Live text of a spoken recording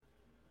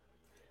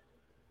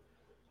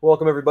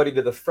Welcome, everybody,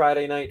 to the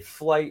Friday Night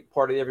Flight,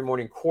 part of the Every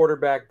Morning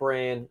Quarterback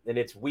brand, and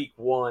it's week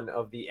one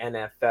of the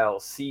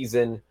NFL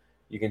season.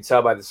 You can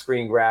tell by the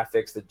screen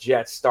graphics, the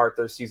Jets start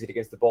their season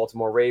against the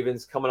Baltimore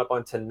Ravens. Coming up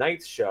on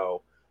tonight's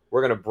show,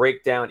 we're going to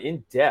break down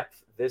in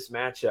depth this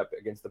matchup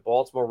against the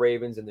Baltimore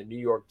Ravens and the New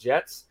York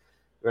Jets.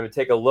 We're going to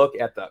take a look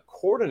at the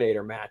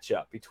coordinator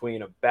matchup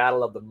between a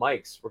battle of the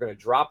mics. We're going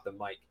to drop the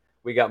mic.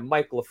 We got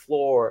Mike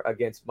LaFleur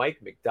against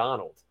Mike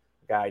Macdonald,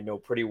 a guy I know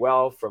pretty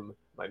well from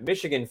my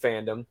Michigan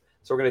fandom.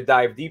 So we're going to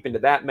dive deep into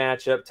that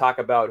matchup, talk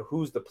about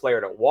who's the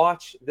player to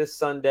watch this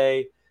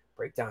Sunday,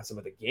 break down some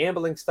of the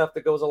gambling stuff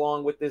that goes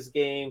along with this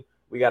game.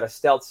 We got a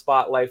stealth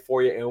spotlight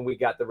for you, and we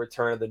got the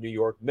return of the New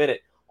York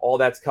Minute. All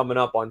that's coming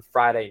up on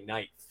Friday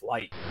Night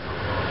Flight.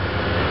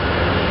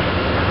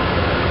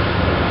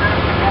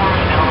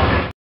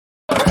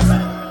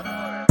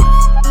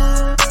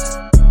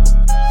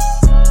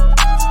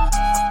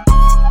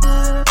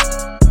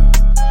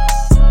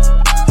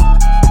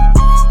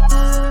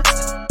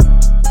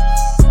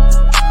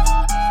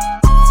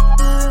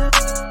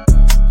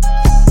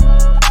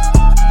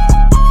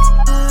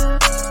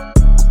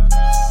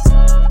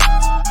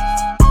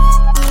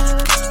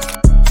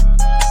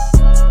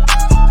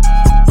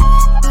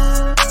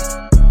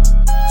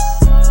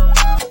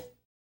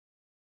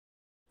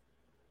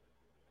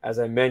 As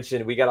I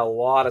mentioned, we got a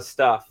lot of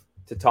stuff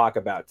to talk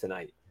about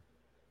tonight,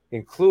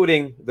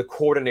 including the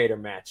coordinator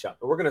matchup.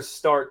 And we're going to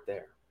start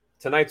there.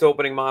 Tonight's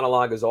opening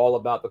monologue is all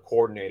about the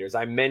coordinators.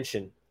 I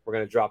mentioned we're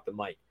going to drop the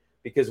mic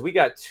because we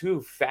got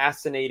two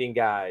fascinating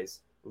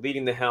guys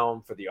leading the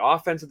helm for the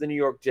offense of the New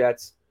York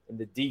Jets and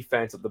the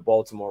defense of the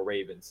Baltimore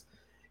Ravens.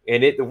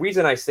 And the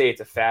reason I say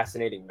it's a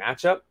fascinating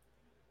matchup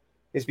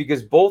is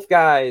because both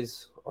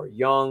guys are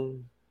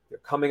young. They're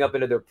coming up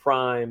into their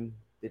prime.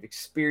 They've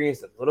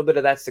experienced a little bit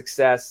of that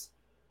success,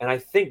 and I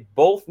think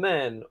both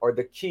men are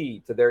the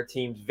key to their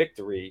team's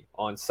victory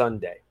on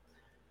Sunday.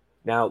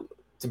 Now,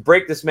 to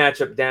break this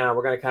matchup down,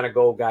 we're going to kind of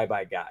go guy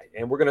by guy,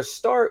 and we're going to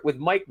start with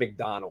Mike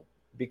Macdonald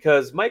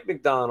because Mike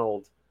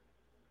Macdonald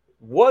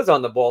was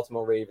on the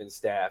Baltimore Ravens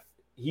staff.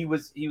 He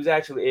was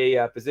actually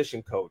a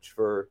position coach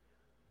for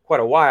quite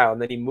a while, and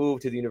then he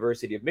moved to the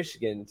University of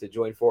Michigan to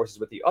join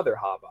forces with the other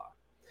Harbaugh.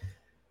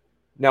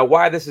 Now,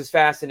 why this is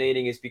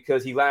fascinating is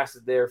because he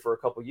lasted there for a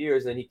couple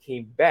years and then he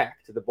came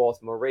back to the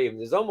Baltimore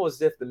Ravens. It's almost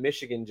as if the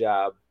Michigan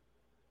job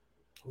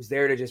was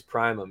there to just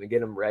prime him and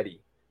get him ready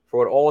for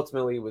what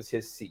ultimately was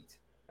his seat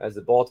as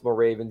the Baltimore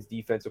Ravens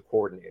defensive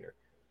coordinator.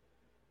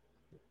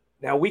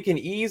 Now, we can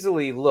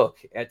easily look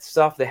at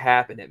stuff that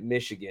happened at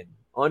Michigan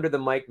under the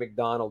Mike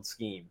Macdonald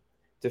scheme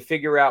to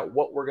figure out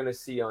what we're going to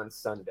see on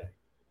Sunday.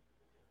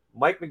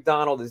 Mike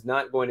Macdonald is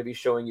not going to be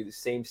showing you the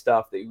same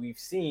stuff that we've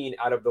seen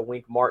out of the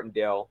Wink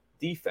Martindale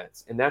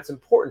defense, and that's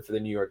important for the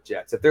New York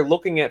Jets. If they're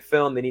looking at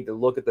film, they need to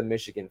look at the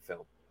Michigan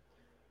film.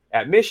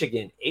 At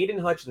Michigan, Aiden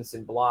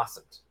Hutchinson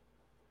blossomed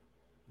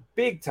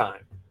big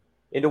time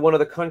into one of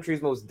the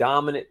country's most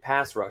dominant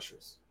pass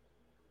rushers,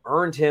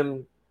 earned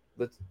him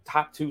the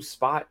top 2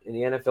 spot in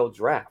the NFL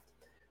draft,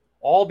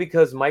 all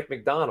because Mike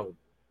Macdonald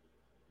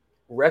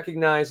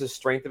recognized the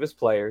strength of his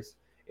players,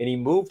 and he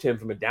moved him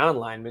from a down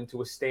lineman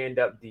to a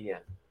stand-up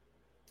DN.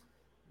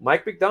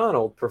 Mike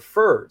Macdonald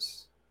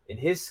prefers, in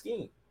his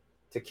scheme,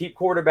 to keep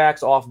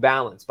quarterbacks off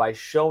balance by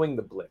showing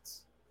the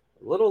blitz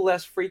a little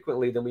less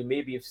frequently than we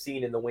maybe have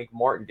seen in the Wink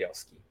Martindale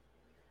scheme.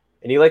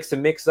 And he likes to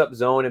mix up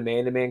zone and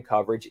man-to-man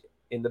coverage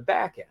in the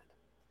back end.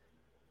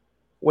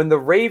 When the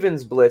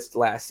Ravens blitzed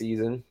last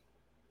season,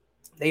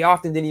 they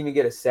often didn't even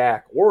get a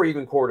sack or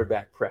even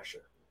quarterback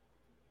pressure.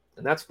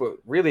 And that's what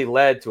really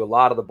led to a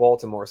lot of the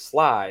Baltimore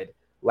slide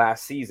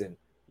last season.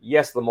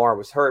 Yes, Lamar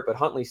was hurt, but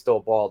Huntley still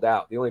balled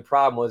out. The only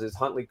problem was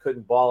Huntley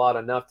couldn't ball out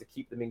enough to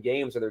keep them in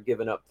games where they're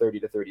giving up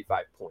 30 to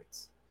 35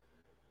 points.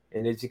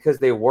 And it's because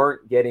they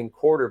weren't getting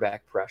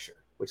quarterback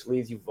pressure, which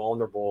leaves you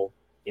vulnerable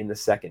in the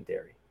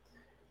secondary.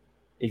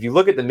 If you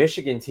look at the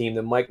Michigan team,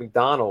 then Mike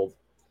Macdonald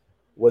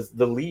was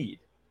the lead.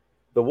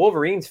 The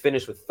Wolverines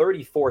finished with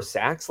 34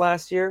 sacks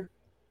last year,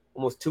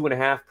 almost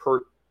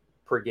 2.5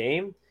 per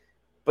game,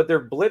 but their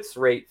blitz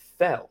rate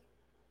fell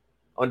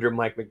under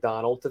Mike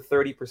Macdonald to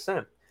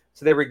 30%.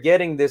 So they were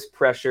getting this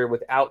pressure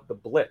without the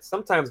blitz.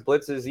 Sometimes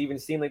blitzes even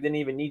seemed like they didn't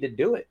even need to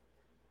do it.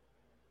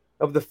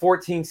 Of the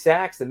 14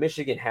 sacks that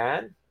Michigan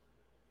had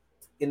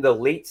in the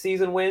late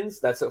season wins,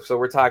 so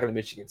we're talking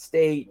Michigan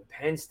State, and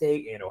Penn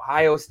State, and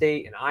Ohio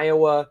State, and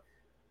Iowa,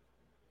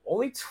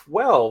 only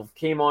 12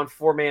 came on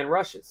 4-man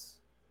rushes.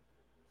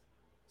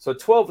 So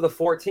 12 of the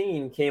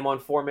 14 came on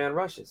 4-man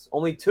rushes.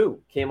 Only 2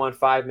 came on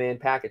 5-man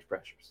package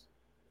pressures.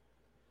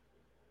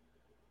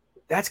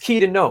 That's key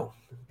to know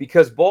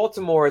because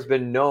Baltimore has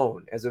been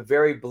known as a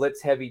very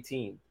blitz-heavy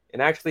team.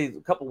 And actually,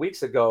 a couple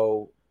weeks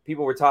ago,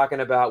 people were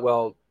talking about,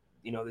 well,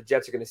 the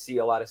Jets are going to see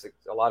a lot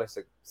of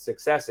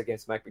success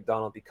against Mike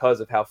Macdonald because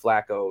of how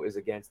Flacco is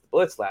against the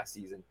blitz last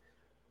season.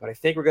 But I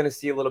think we're going to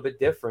see a little bit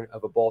different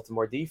of a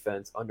Baltimore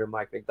defense under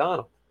Mike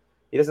Macdonald.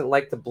 He doesn't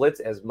like to blitz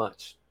as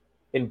much.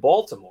 In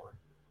Baltimore,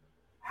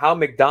 how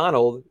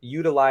Macdonald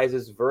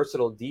utilizes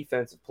versatile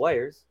defensive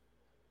players,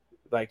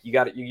 Like you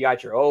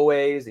got your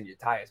Oways and your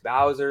Tyus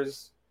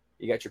Bowsers,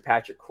 you got your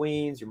Patrick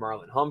Queens, your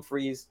Marlon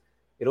Humphreys.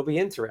 It'll be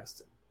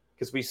interesting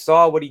because we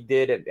saw what he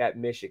did at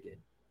Michigan.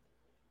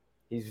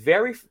 He's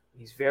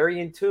very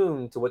in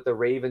tune to what the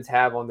Ravens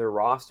have on their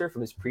roster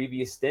from his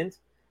previous stint.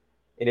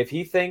 And if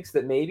he thinks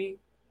that maybe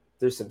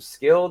there's some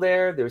skill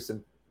there, there's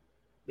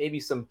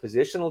maybe some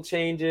positional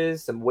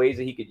changes, some ways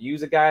that he could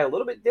use a guy a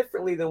little bit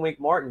differently than Wink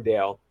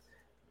Martindale,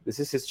 this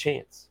is his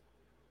chance.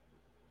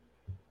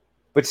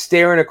 But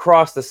staring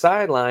across the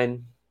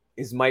sideline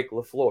is Mike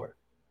LaFleur.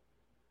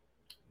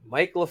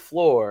 Mike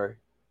LaFleur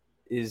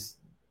he's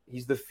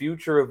the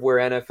future of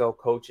where NFL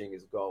coaching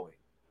is going.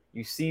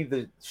 You see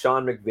the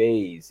Sean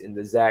McVays and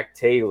the Zach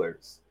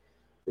Taylors,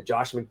 the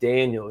Josh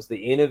McDaniels, the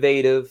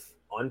innovative,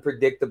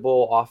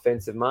 unpredictable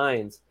offensive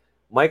minds.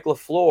 Mike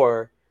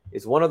LaFleur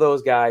is one of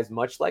those guys,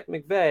 much like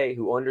McVay,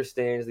 who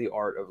understands the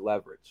art of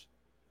leverage.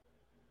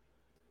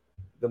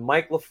 The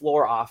Mike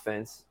LaFleur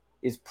offense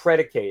is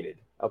predicated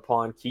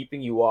upon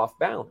keeping you off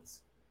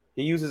balance.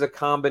 He uses a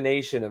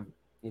combination of,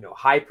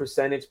 high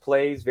percentage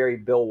plays, very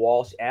Bill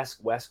Walsh-esque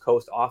West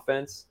Coast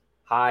offense,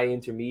 high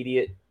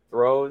intermediate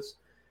throws.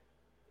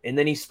 And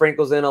then he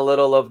sprinkles in a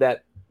little of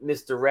that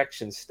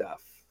misdirection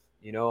stuff,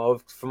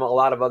 from a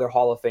lot of other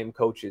Hall of Fame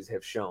coaches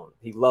have shown.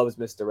 He loves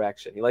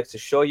misdirection. He likes to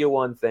show you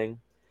one thing,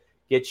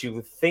 get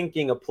you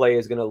thinking a play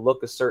is going to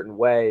look a certain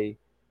way,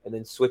 and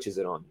then switches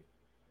it on you.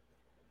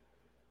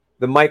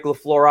 The Mike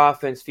LaFleur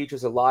offense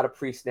features a lot of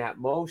pre-snap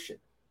motion,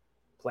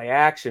 play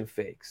action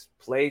fakes,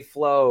 play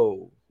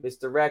flow,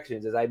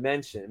 misdirections, as I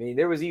mentioned. I mean,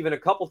 there was even a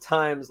couple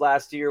times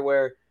last year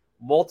where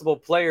multiple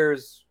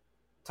players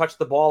touched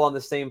the ball on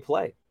the same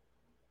play.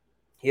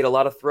 He had a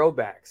lot of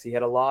throwbacks. He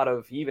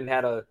even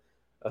had a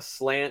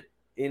slant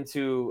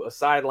into a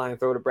sideline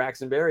throw to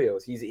Braxton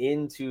Berrios. He's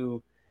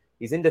into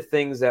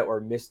things that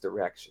are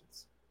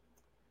misdirections.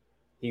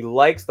 He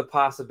likes the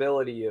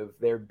possibility of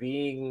there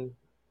being,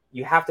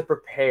 you have to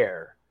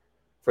prepare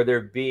for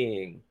there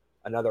being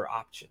another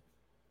option.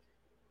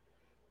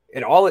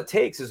 And all it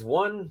takes is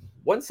one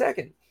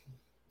second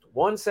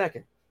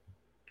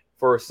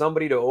for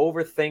somebody to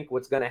overthink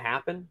what's going to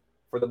happen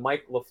for the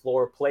Mike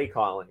LaFleur play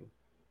calling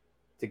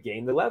to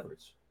gain the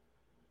leverage.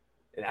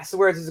 And that's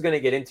where this is going to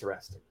get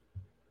interesting.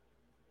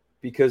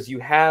 Because you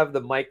have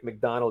the Mike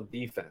Macdonald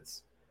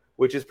defense,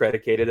 which is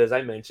predicated, as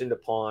I mentioned,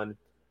 upon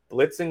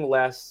blitzing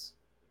less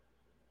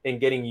and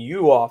getting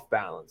you off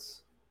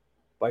balance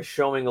by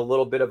showing a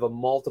little bit of a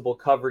multiple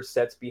coverage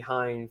sets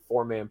behind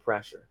four-man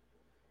pressure.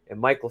 And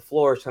Mike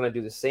LaFleur is trying to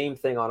do the same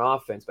thing on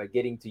offense by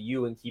getting to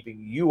you and keeping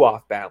you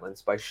off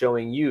balance by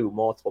showing you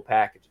multiple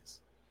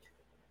packages.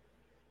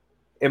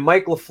 And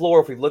Mike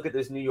LaFleur, if we look at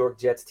this New York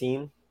Jets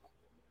team,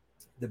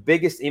 the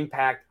biggest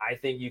impact I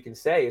think you can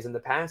say is in the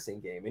passing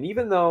game. And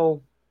even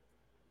though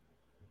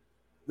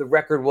the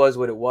record was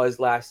what it was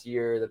last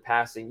year, the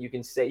passing, you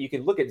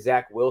can look at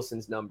Zach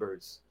Wilson's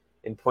numbers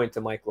and point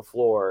to Mike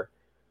LaFleur,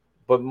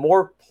 but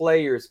more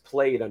players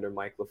played under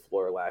Mike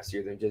LaFleur last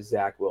year than just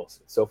Zach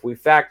Wilson. So if we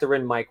factor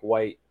in Mike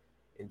White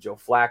and Joe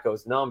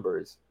Flacco's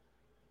numbers,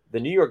 the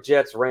New York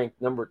Jets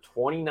ranked number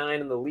 29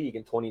 in the league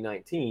in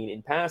 2019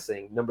 in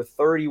passing, number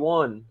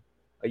 31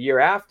 a year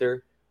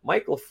after.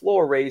 Mike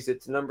LaFleur raised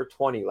it to number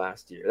 20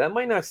 last year. That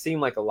might not seem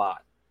like a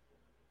lot,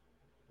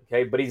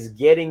 okay, but he's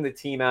getting the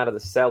team out of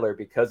the cellar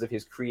because of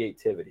his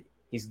creativity.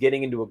 He's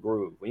getting into a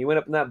groove. When you went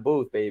up in that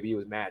booth, baby, it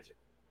was magic.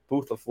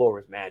 Booth LaFleur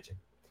was magic.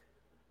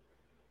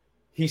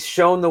 He's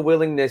shown the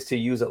willingness to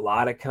use a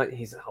lot of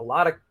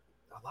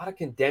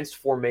condensed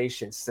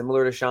formation,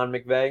 similar to Sean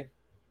McVay.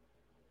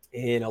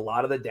 In a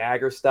lot of the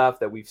dagger stuff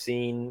that we've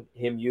seen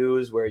him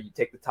use, where you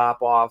take the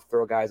top off,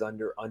 throw guys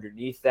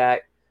underneath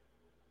that,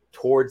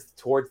 towards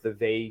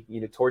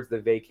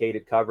the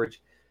vacated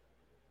coverage.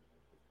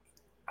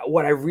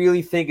 What I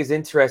really think is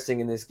interesting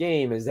in this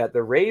game is that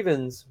the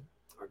Ravens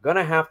are going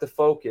to have to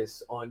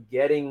focus on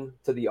getting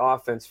to the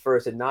offense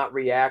first and not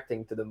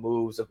reacting to the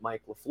moves of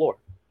Mike LaFleur.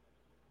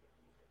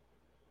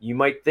 You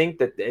might think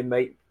that it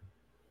might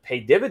pay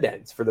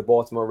dividends for the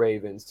Baltimore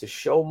Ravens to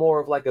show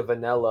more of like a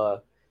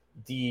vanilla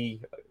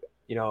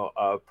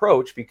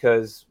approach,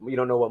 because we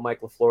don't know what Mike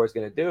LaFleur is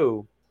going to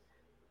do.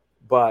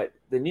 But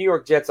the New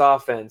York Jets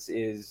offense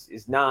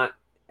is not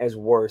as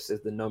worse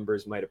as the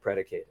numbers might have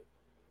predicated.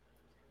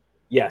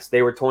 Yes,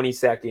 they were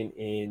 22nd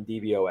in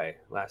DVOA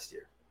last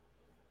year.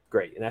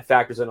 Great. And that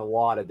factors in a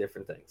lot of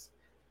different things.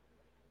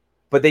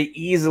 But they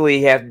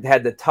easily have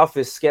had the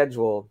toughest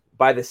schedule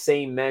by the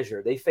same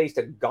measure. They faced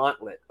a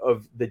gauntlet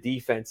of the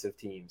defensive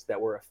teams that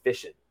were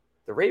efficient.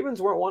 The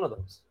Ravens weren't one of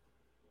those.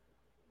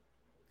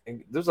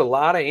 And there's a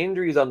lot of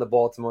injuries on the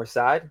Baltimore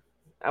side.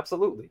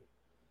 Absolutely.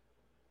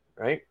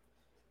 Right?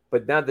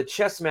 But now the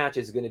chess match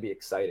is going to be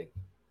exciting.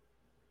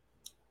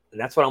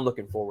 And that's what I'm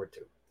looking forward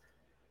to.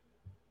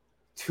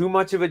 Too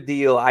much of a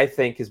deal, I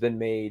think, has been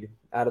made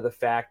out of the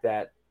fact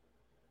that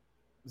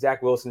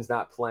Zach Wilson's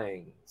not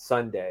playing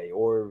Sunday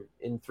or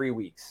in 3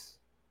 weeks.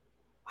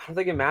 I don't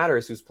think it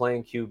matters who's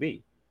playing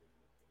QB.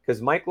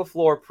 Because Mike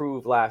LaFleur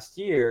proved last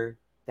year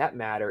that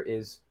matter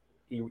is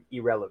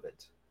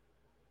irrelevant.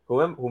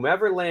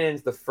 Whomever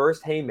lands the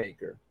first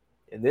haymaker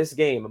in this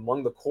game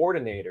among the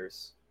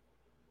coordinators,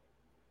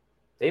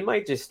 they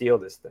might just steal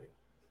this thing.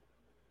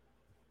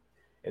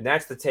 And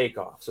that's the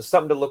takeoff. So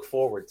something to look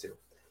forward to.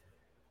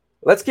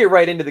 Let's get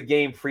right into the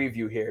game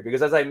preview here,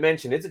 because as I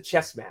mentioned, it's a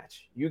chess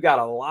match. You got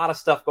a lot of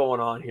stuff going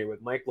on here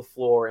with Mike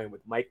LaFleur and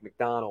with Mike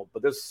Macdonald,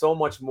 but there's so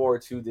much more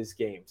to this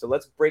game. So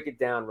let's break it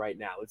down right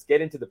now. Let's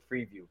get into the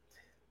preview.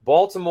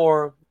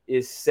 Baltimore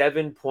is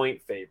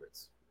 7-point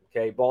favorites.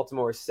 Okay,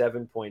 Baltimore is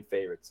 7-point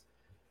favorites.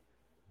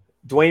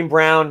 Dwayne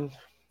Brown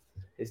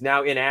is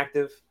now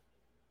inactive.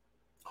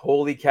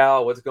 Holy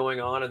cow, what's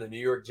going on in the New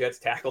York Jets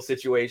tackle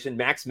situation?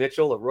 Max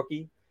Mitchell, a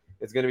rookie,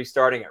 is going to be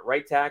starting at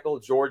right tackle.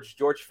 George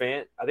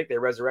Fant, I think they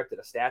resurrected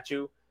a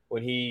statue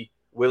when he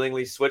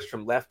willingly switched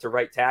from left to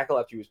right tackle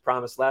after he was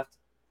promised left.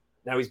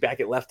 Now he's back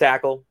at left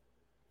tackle.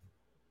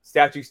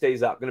 Statue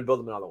stays up. Going to build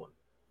him another one.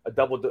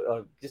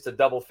 Just a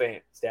double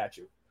Fant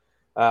statue.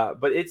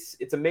 But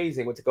it's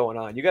amazing what's going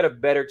on. You got a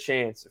better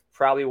chance of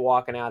probably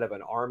walking out of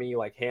an Army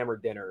like Hammer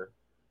dinner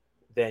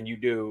than you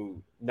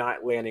do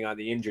not landing on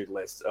the injured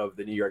list of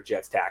the New York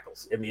Jets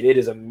tackles. I mean, it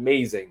is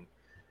amazing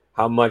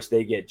how much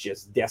they get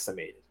just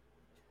decimated.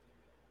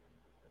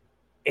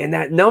 And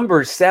that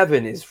number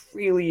 7 is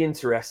really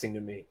interesting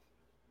to me.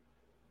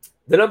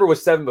 The number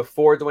was 7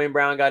 before Dwayne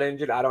Brown got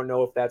injured. I don't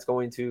know if that's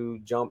going to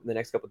jump in the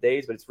next couple of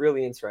days, but it's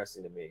really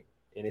interesting to me.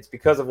 And it's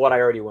because of what I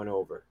already went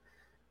over.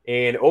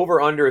 And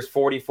over-under is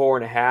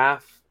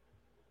 44.5.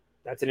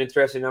 That's an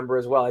interesting number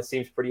as well. It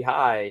seems pretty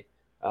high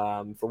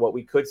for what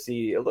we could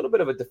see. A little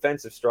bit of a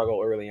defensive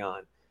struggle early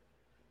on.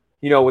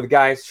 You know, with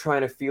guys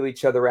trying to feel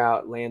each other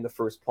out, land the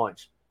first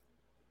punch.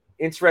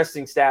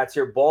 Interesting stats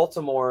here.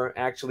 Baltimore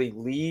actually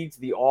leads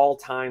the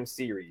all-time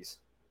series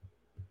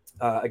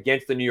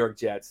against the New York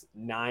Jets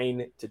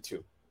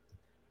 9-2.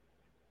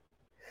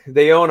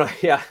 They own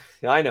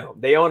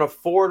They own a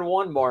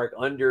 4-1 mark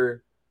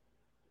under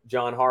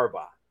John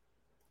Harbaugh.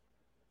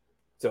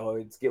 So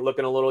it's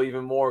looking a little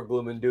even more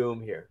gloom and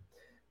doom here.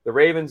 The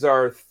Ravens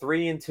are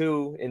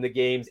 3-2 in the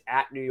games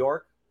at New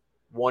York,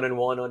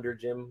 1-1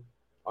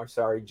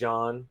 under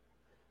John.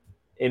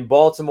 In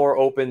Baltimore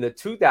opened the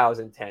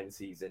 2010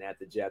 season at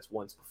the Jets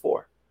once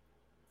before.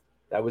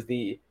 That was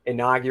the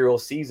inaugural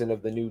season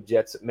of the new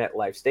Jets at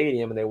MetLife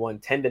Stadium, and they won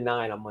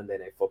 10-9 on Monday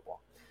Night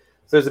Football.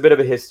 So there's a bit of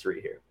a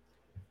history here.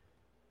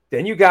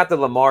 Then you got the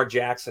Lamar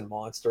Jackson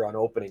monster on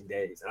opening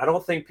days. And I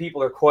don't think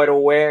people are quite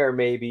aware,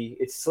 maybe.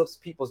 It slips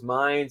people's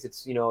minds.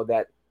 It's,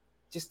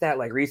 that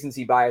like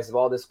recency bias of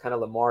all this kind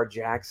of Lamar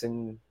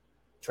Jackson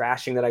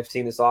trashing that I've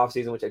seen this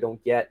offseason, which I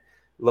don't get.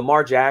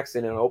 Lamar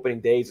Jackson on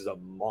opening days is a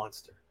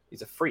monster.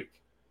 He's a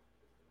freak.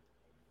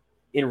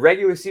 In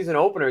regular season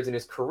openers in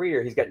his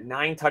career, he's got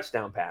 9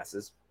 touchdown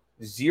passes,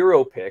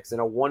 0 picks,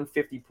 and a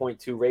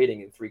 150.2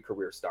 rating in 3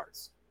 career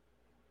starts.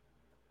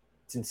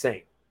 It's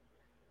insane.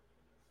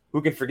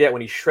 Who can forget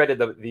when he shredded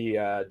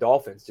the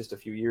Dolphins just a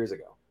few years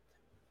ago?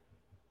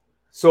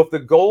 So if the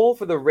goal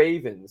for the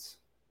Ravens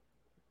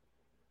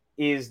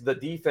is the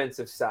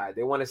defensive side,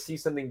 they want to see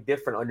something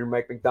different under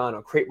Mike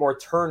Macdonald, create more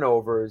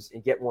turnovers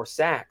and get more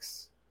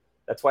sacks.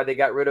 That's why they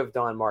got rid of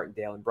Don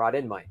Martindale and brought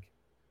in Mike.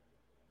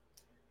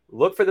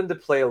 Look for them to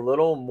play a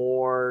little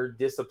more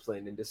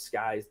disciplined and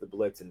disguise the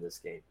blitz in this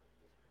game.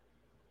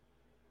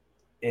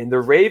 And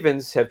the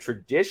Ravens have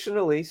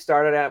traditionally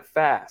started out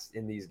fast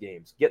in these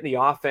games, getting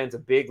the offense a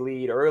big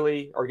lead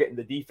early or getting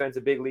the defense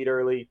a big lead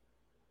early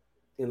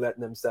and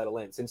letting them settle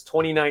in. Since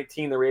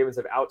 2019, the Ravens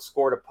have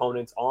outscored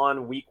opponents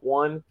on week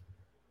 1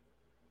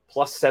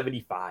 plus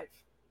 75.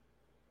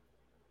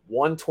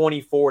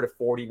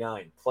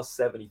 124-49 plus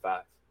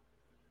 75.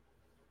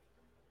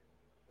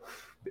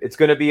 It's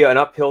going to be an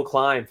uphill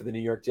climb for the New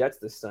York Jets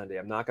this Sunday.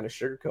 I'm not going to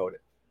sugarcoat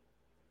it.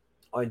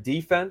 On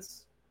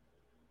defense,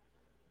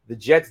 the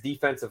Jets'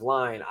 defensive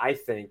line, I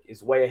think,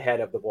 is way ahead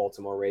of the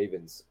Baltimore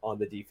Ravens on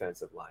the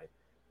defensive line.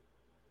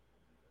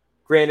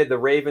 Granted, the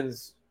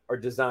Ravens are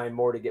designed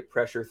more to get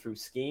pressure through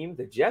scheme.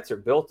 The Jets are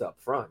built up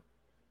front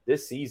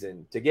this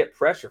season to get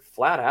pressure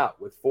flat out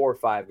with 4 or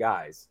 5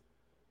 guys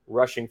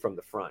rushing from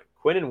the front.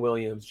 Quinnen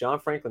Williams, John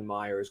Franklin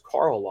Myers,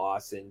 Carl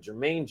Lawson,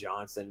 Jermaine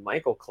Johnson,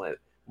 Michael Clemens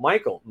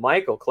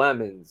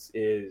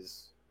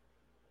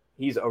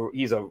he's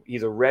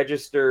a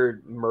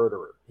registered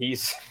murderer.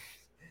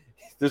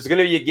 There's going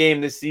to be a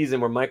game this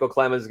season where Michael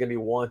Clemens is going to be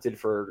wanted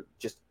for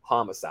just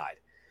homicide.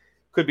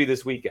 Could be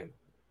this weekend.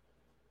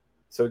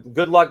 So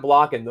good luck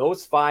blocking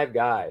those 5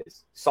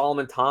 guys.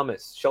 Solomon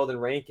Thomas, Sheldon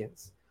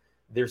Rankins.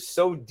 They're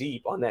so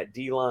deep on that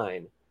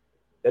D-line.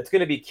 That's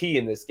going to be key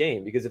in this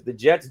game because if the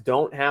Jets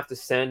don't have to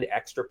send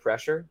extra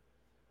pressure,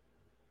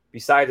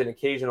 besides an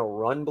occasional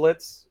run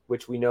blitz,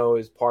 which we know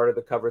is part of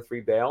the cover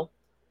 3 bail,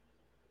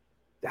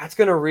 that's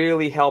going to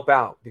really help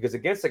out because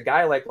against a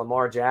guy like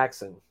Lamar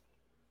Jackson,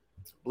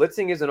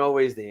 blitzing isn't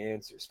always the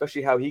answer,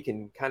 especially how he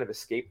can kind of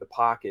escape the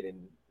pocket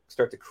and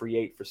start to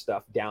create for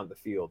stuff down the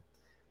field.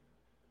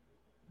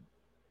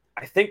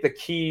 I think the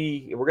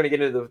key, we're going to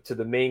get into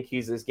the main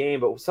keys of this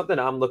game, but something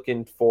I'm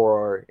looking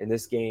for in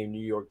this game,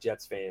 New York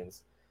Jets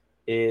fans,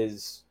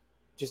 is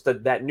just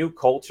that new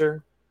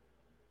culture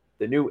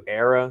the new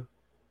era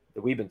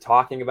that we've been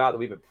talking about, that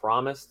we've been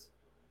promised,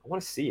 I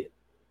want to see it.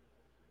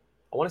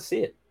 I want to see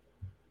it.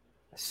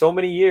 So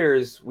many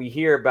years we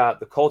hear about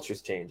the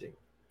culture's changing,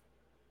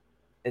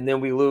 and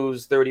then we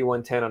lose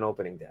 31-10 on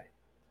opening day.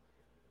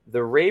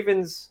 The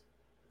Ravens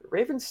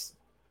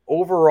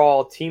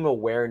overall team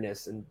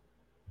awareness and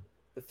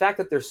the fact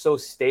that they're so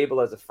stable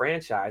as a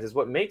franchise is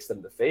what makes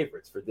them the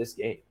favorites for this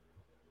game.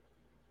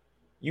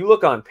 You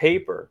look on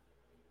paper,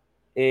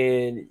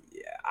 and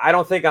I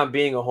don't think I'm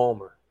being a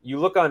homer. You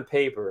look on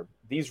paper,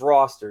 these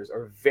rosters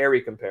are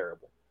very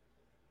comparable.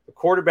 The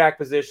quarterback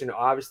position,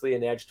 obviously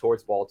an edge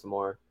towards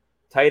Baltimore.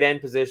 Tight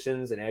end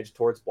positions, an edge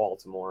towards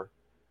Baltimore.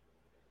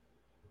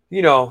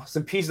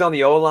 Some pieces on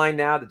the O-line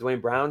now that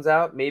Dwayne Brown's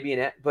out,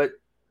 maybe but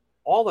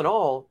all in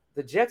all,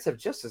 the Jets have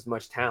just as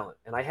much talent.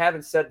 And I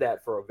haven't said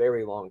that for a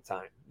very long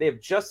time. They have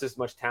just as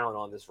much talent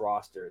on this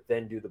roster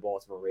than do the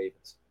Baltimore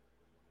Ravens.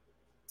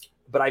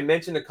 But I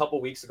mentioned a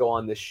couple weeks ago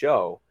on this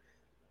show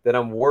that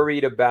I'm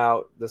worried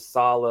about the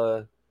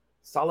Saleh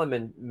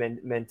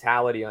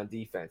mentality on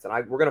defense.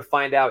 And we're going to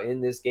find out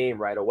in this game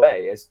right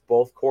away as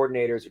both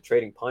coordinators are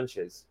trading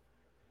punches.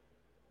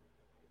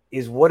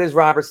 Is what is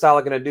Robert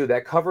Saleh going to do?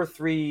 That cover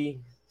 3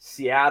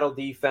 Seattle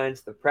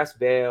defense, the press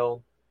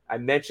bail, I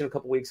mentioned a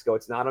couple weeks ago,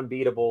 it's not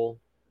unbeatable.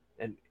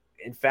 And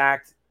in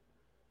fact,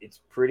 it's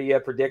pretty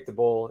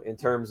predictable in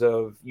terms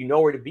of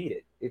where to beat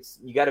it.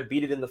 You got to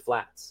beat it in the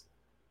flats,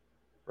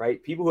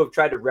 right? People who have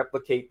tried to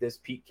replicate this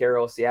Pete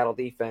Carroll Seattle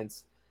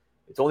defense,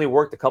 it's only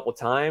worked a couple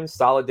times.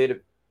 Saleh did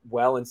it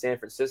well in San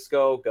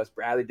Francisco. Gus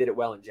Bradley did it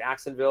well in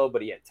Jacksonville,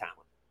 but he had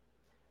talent.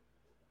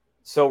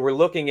 So we're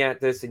looking at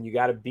this, and you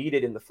got to beat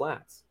it in the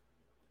flats.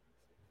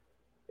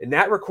 And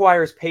that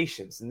requires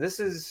patience. And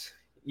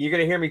you're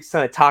going to hear me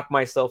kind of talk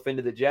myself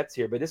into the Jets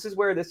here, but this is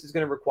where this is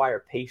going to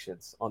require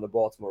patience on the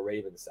Baltimore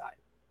Ravens side.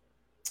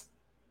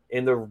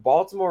 And the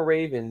Baltimore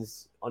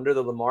Ravens, under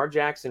the Lamar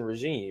Jackson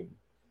regime,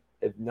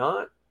 have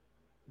not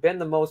been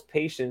the most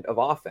patient of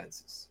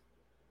offenses.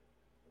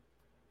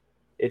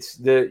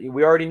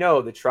 We already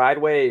know the tried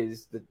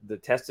ways, the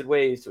tested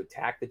ways to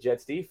attack the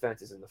Jets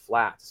defense is in the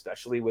flats,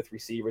 especially with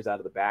receivers out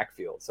of the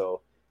backfield.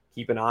 So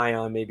keep an eye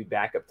on maybe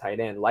backup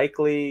tight end.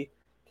 Likely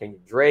Kenyon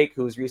Drake,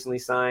 who's recently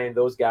signed,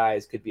 those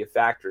guys could be a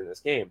factor in this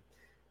game.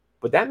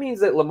 But that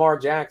means that Lamar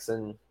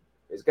Jackson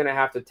is going to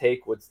have to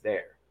take what's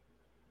there.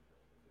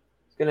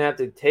 He's going to have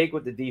to take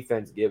what the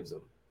defense gives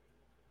him.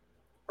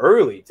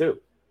 Early,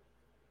 too.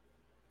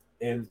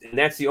 And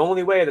that's the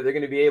only way that they're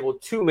going to be able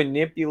to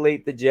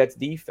manipulate the Jets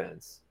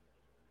defense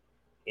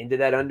into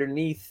that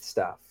underneath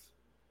stuff.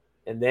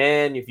 And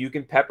then if you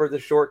can pepper the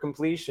short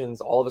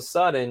completions, all of a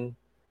sudden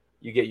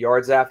you get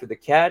yards after the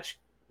catch,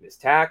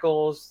 missed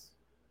tackles.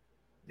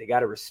 They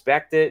got to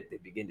respect it. They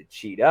begin to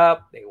cheat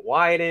up. They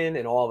widen.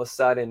 And all of a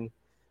sudden,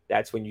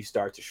 that's when you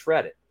start to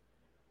shred it.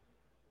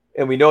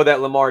 And we know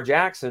that Lamar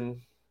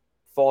Jackson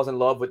falls in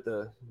love with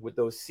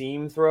those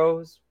seam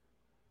throws.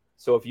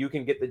 So if you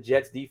can get the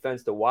Jets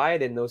defense to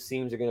widen, those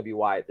seams are going to be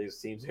wide. Those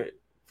seams,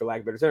 for lack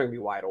of a better term, are going to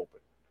be wide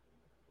open.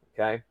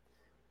 Okay?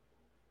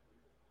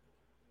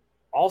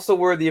 Also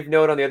worthy of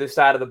note on the other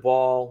side of the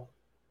ball,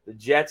 the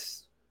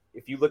Jets,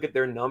 if you look at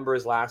their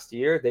numbers last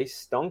year, they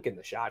stunk in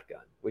the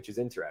shotgun, which is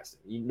interesting.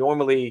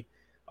 Normally,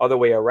 other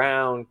way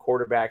around,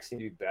 quarterbacks seem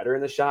to be better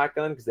in the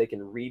shotgun because they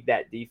can read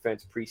that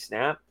defense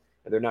pre-snap,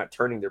 and they're not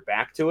turning their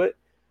back to it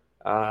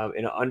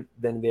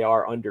than they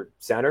are under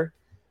center.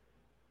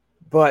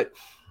 But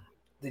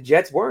the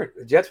Jets weren't.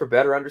 The Jets were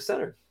better under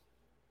center.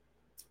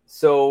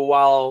 So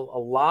while a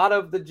lot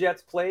of the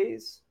Jets'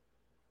 plays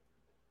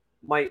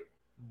might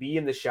be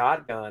in the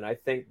shotgun, I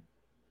think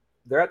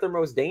they're at their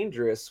most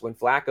dangerous when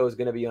Flacco is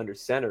going to be under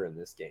center in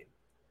this game.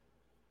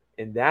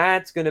 And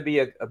that's going to be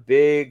a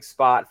big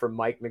spot for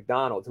Mike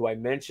Macdonald, who I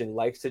mentioned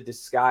likes to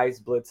disguise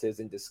blitzes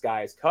and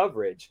disguise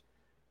coverage.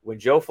 When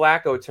Joe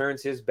Flacco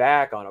turns his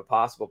back on a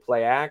possible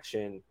play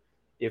action,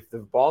 if the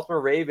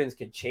Baltimore Ravens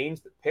can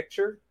change the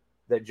picture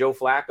that Joe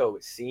Flacco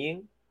is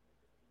seeing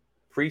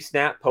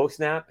pre-snap,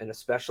 post-snap, and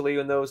especially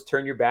in those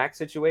turn your back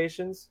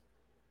situations,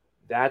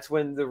 that's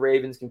when the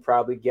Ravens can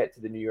probably get to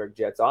the New York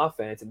Jets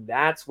offense. And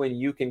that's when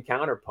you can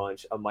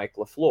counterpunch a Mike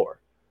LaFleur,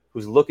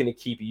 who's looking to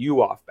keep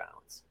you off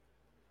balance.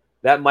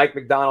 That Mike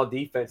Macdonald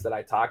defense that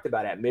I talked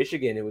about at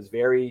Michigan, it was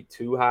very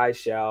too high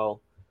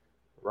shell,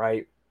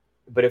 right?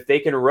 But if they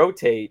can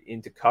rotate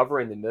into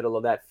cover in the middle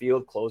of that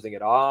field, closing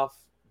it off,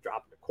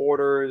 dropping the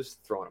quarters,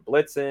 throwing a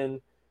blitz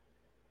in,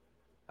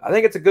 I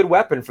think it's a good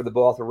weapon for the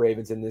Baltimore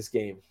Ravens in this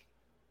game.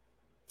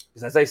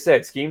 Because as I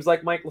said, schemes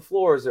like Mike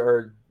LaFleur's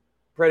are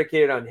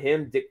predicated on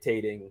him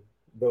dictating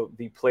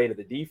the play to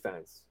the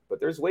defense. But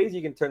there's ways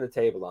you can turn the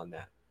table on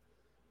that.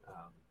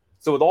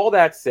 So with all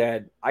that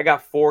said, I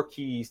got 4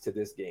 keys to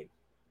this game.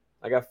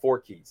 I got 4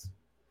 keys.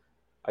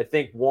 I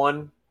think,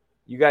 1,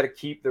 you got to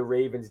keep the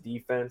Ravens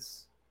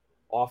defense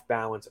off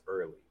balance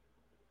early.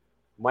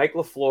 Mike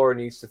LaFleur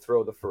needs to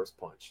throw the first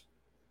punch.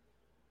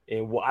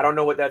 And I don't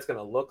know what that's going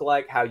to look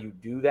like, how you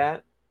do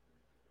that.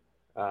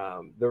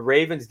 The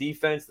Ravens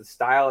defense, the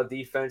style of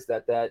defense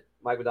that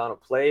Mike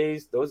Macdonald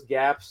plays, those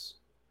gaps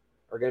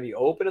are going to be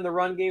open in the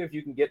run game if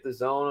you can get the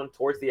zone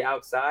towards the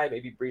outside.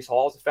 Maybe Breece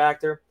Hall's a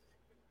factor.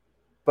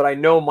 But I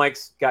know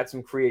Mike's got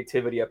some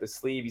creativity up his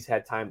sleeve. He's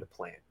had time to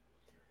plan.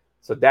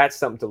 So that's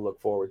something to look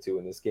forward to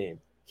in this game.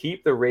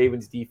 Keep the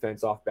Ravens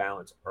defense off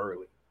balance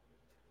early.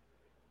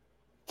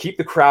 Keep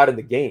the crowd in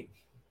the game,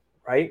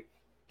 right?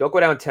 Don't go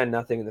down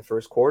 10-0 in the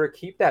first quarter.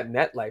 Keep that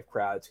MetLife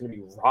crowd. It's going to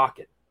be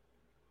rocking.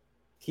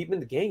 Keep them in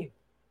the game.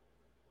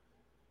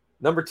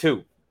 Number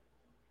 2,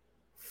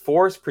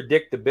 force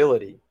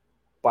predictability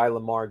by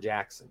Lamar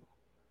Jackson.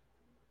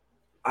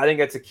 I think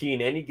that's a key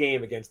in any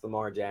game against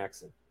Lamar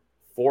Jackson.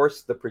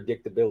 Force the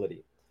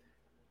predictability.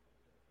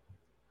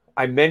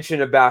 I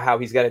mentioned about how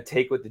he's got to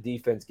take what the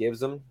defense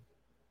gives him,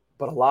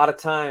 but a lot of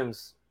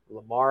times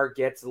Lamar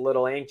gets a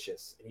little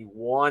anxious and he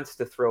wants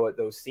to throw at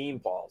those seam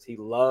balls. He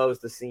loves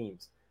the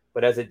seams.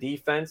 But as a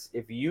defense,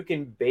 if you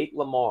can bait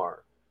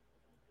Lamar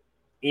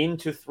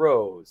into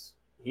throws,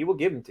 he will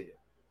give them to you.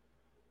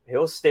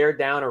 He'll stare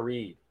down a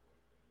read.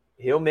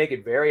 He'll make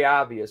it very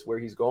obvious where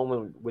he's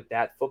going with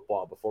that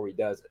football before he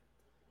does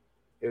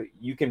it.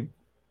 You can,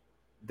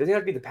 it doesn't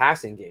have to be the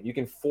passing game. You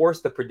can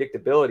force the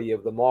predictability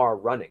of Lamar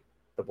running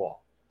the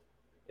ball,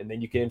 and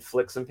then you can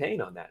inflict some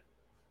pain on that.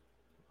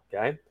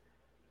 Okay?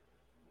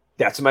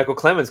 That's when Michael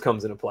Clemens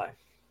comes into play.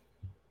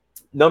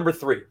 Number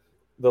 3,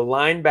 the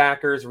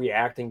linebackers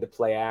reacting to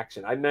play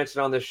action. I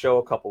mentioned on this show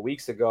a couple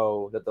weeks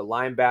ago that the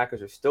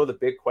linebackers are still the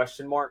big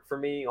question mark for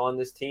me on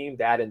this team,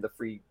 that in the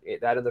free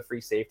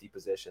safety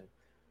position.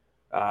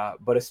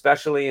 But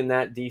especially in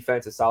that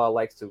defense, that Saleh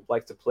likes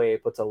to play,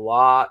 it puts a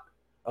lot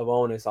of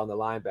onus on the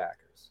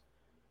linebackers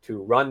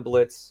to run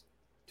blitz,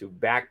 to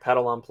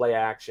backpedal on play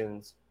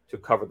actions, to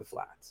cover the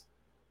flats.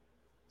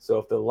 So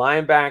if the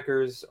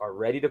linebackers are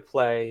ready to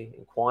play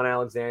and Quan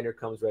Alexander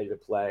comes ready to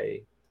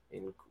play,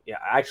 and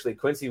actually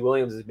Quincy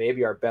Williams is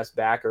maybe our best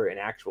backer in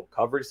actual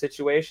coverage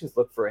situations,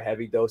 look for a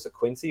heavy dose of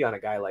Quincy on a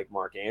guy like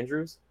Mark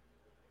Andrews.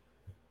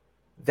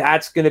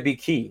 That's going to be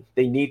key.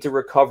 They need to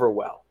recover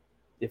well.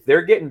 If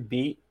they're getting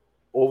beat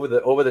over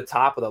the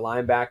top of the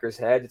linebacker's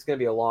head, it's going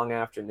to be a long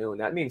afternoon.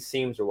 That means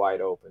seams are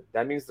wide open.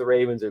 That means the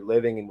Ravens are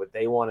living in what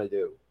they want to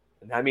do.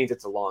 And that means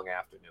it's a long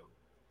afternoon.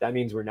 That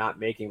means we're not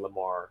making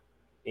Lamar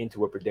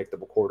into a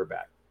predictable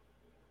quarterback.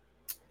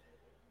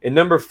 And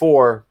number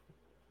 4,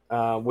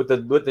 with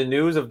the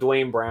news of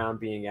Dwayne Brown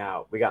being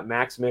out, we got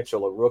Max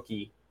Mitchell, a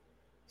rookie,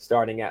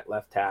 starting at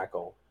left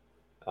tackle.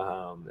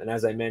 And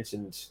as I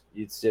mentioned,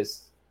 it's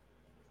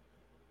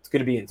going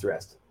to be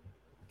interesting.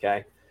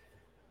 Okay.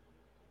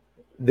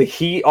 The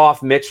heat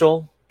off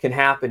Mitchell can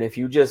happen if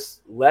you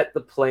just let the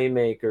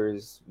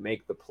playmakers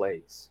make the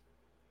plays.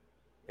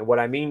 And what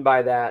I mean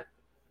by that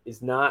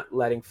is not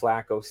letting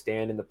Flacco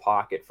stand in the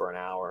pocket for an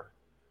hour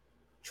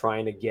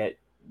trying to get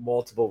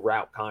multiple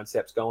route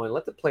concepts going.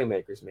 Let the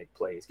playmakers make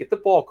plays. Get the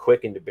ball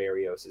quick into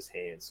Berrios'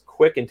 hands,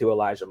 quick into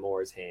Elijah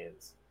Moore's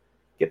hands.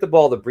 Get the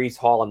ball to Breece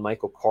Hall and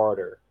Michael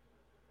Carter,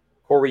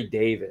 Corey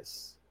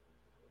Davis,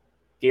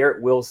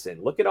 Garrett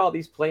Wilson. Look at all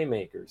these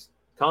playmakers.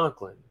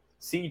 Conklin,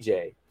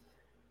 CJ.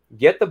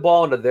 Get the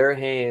ball into their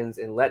hands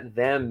and let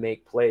them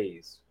make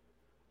plays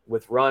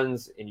with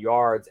runs and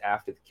yards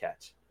after the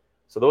catch.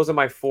 So those are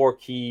my 4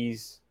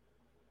 keys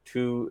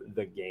to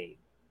the game.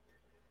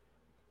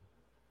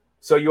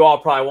 So you all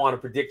probably want a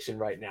prediction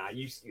right now.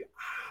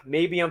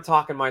 Maybe I'm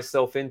talking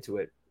myself into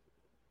it,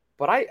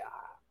 but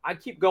I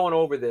keep going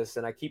over this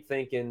and I keep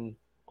thinking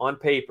on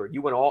paper.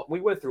 We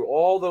went through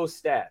all those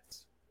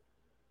stats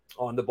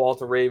on the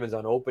Baltimore Ravens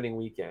on opening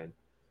weekend.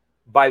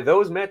 By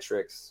those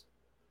metrics,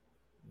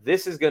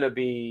 this is going to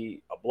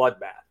be a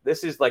bloodbath.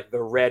 This is like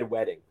the red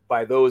wedding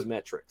by those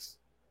metrics.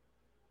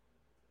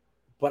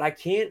 But I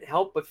can't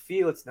help but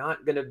feel it's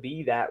not going to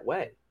be that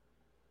way.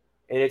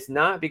 And it's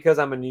not because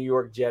I'm a New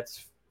York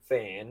Jets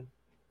fan,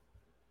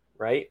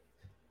 right?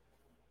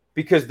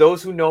 Because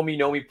those who know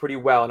me pretty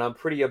well, and I'm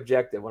pretty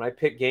objective. When I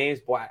pick games,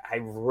 boy, I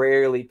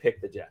rarely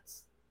pick the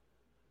Jets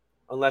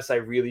unless I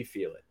really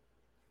feel it.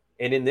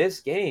 And in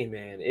this game,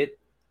 man,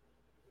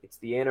 it's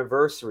the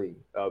anniversary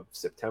of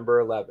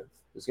September 11th.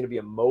 There's going to be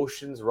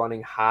emotions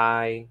running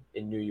high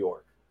in New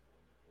York.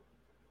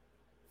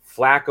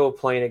 Flacco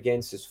playing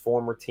against his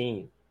former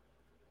team.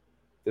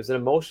 There's an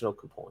emotional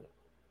component.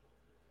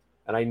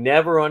 And I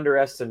never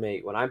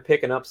underestimate, when I'm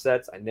picking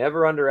upsets, I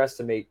never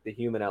underestimate the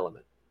human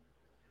element.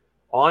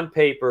 On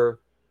paper,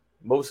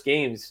 most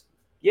games,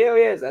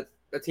 that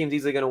team's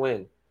easily going to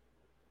win.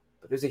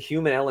 But there's a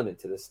human element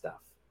to this stuff.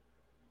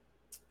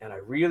 And I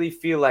really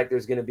feel like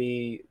there's going to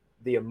be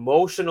the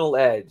emotional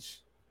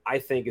edge, I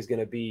think, is going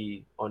to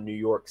be on New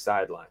York's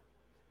sideline.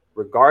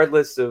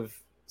 Regardless of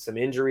some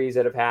injuries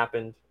that have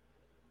happened,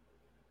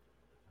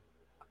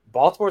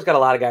 Baltimore's got a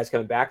lot of guys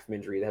coming back from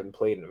injury that haven't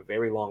played in a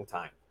very long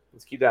time.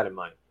 Let's keep that in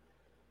mind.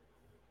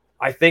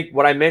 I think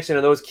what I mentioned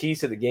in those keys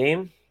to the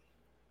game,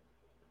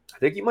 I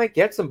think you might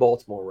get some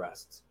Baltimore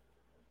rests.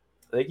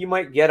 I think you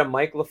might get a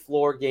Mike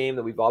LaFleur game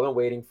that we've all been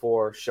waiting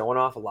for, showing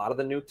off a lot of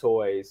the new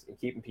toys and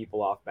keeping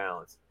people off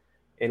balance.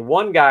 And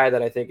one guy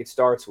that I think it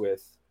starts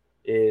with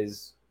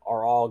is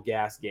our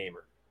all-gas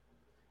gamer.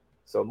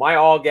 So my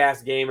all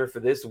gas gamer for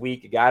this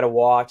week, a guy to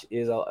watch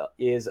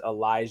is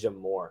Elijah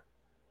Moore.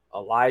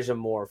 Elijah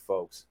Moore,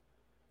 folks.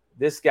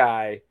 This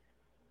guy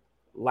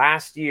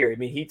last year, I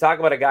mean, he talked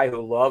about a guy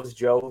who loves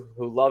Joe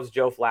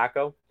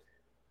Flacco.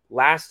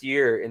 Last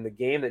year, in the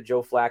game that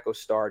Joe Flacco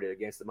started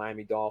against the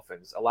Miami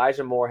Dolphins,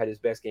 Elijah Moore had his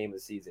best game of the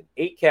season.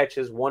 8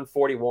 catches,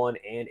 141,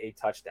 and a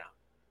touchdown.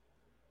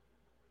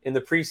 In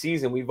the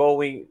preseason,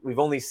 we've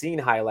only seen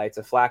highlights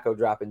of Flacco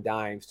dropping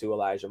dimes to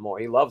Elijah Moore.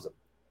 He loves him.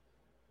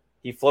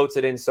 He floats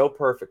it in so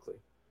perfectly.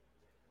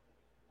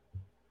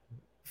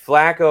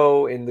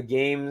 Flacco, in the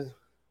games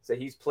that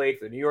he's played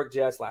for the New York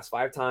Jets last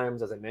 5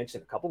 times, as I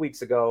mentioned a couple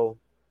weeks ago,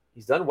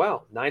 he's done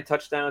well. 9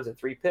 touchdowns and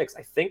 3 picks.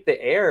 I think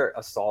the air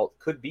assault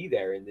could be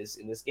there in this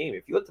game.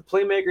 If you let the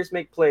playmakers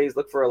make plays,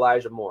 look for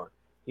Elijah Moore.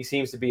 He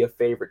seems to be a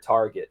favorite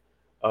target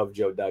of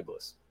Joe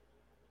Douglas.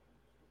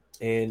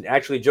 And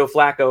actually, Joe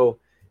Flacco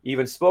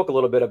even spoke a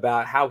little bit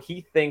about how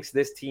he thinks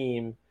this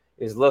team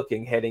is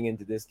looking heading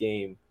into this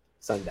game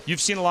Sunday. You've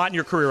seen a lot in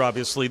your career,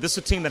 obviously. This is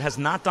a team that has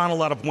not done a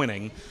lot of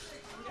winning.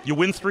 You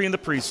win 3 in the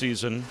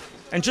preseason.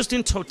 And just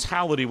in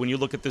totality, when you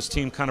look at this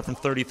team kind of from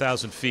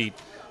 30,000 feet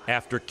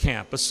after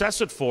camp,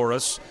 assess it for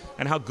us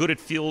and how good it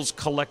feels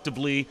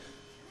collectively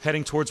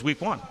heading towards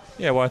week 1.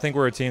 Yeah, well, I think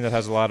we're a team that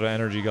has a lot of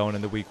energy going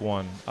into week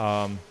 1.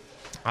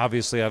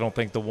 Obviously, I don't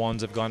think the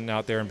ones have gone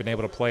out there and been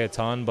able to play a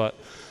ton, but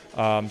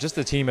just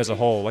the team as a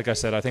whole, like I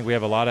said, I think we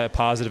have a lot of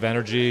positive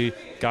energy.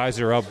 Guys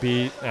are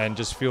upbeat and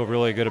just feel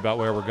really good about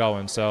where we're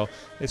going. So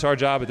it's our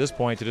job at this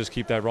point to just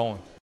keep that rolling.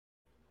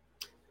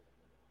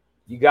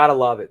 You got to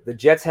love it. The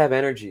Jets have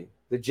energy.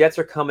 The Jets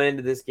are coming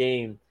into this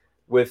game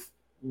with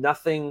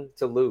nothing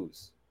to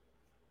lose.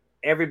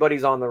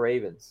 Everybody's on the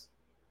Ravens.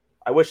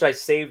 I wish I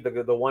saved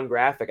the one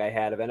graphic I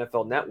had of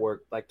NFL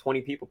Network. Like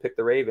 20 people picked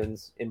the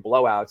Ravens in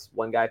blowouts.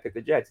 One guy picked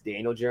the Jets.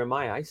 Daniel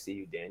Jeremiah. I see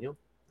you, Daniel.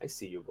 I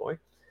see you, boy.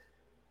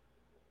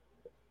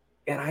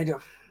 And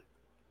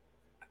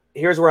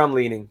here's where I'm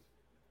leaning.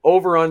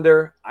 Over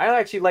under. I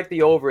actually like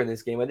the over in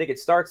this game. I think it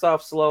starts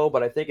off slow,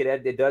 but I think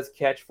it does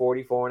catch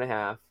 44.5.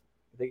 I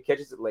think it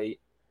catches it late.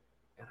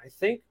 And I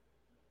think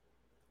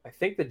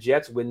the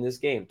Jets win this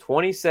game.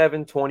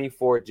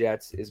 27-24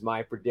 Jets is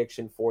my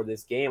prediction for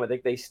this game. I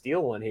think they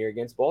steal one here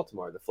against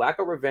Baltimore. The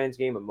Flacco revenge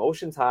game,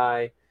 emotions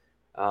high.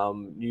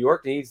 New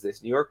York needs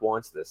this. New York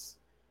wants this.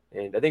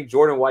 And I think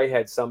Jordan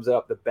Whitehead sums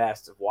up the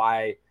best of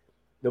why,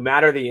 no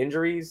matter the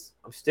injuries,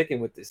 I'm sticking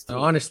with this team.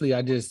 Honestly,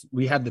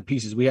 we have the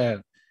pieces. We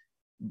have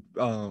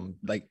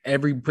like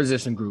every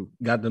position group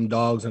got them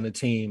dogs on the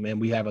team, and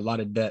we have a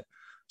lot of depth.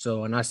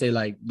 So, and I say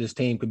like this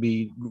team could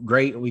be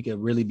great, we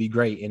could really be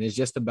great. And it's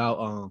just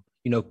about,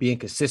 being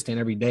consistent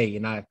every day.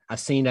 And I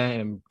seen that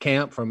in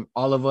camp from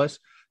all of us,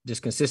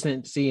 just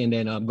consistency. And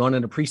then going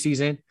into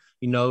preseason,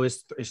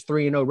 it's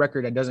 3-0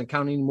 record that doesn't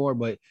count anymore.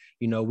 But,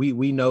 we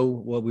know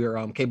what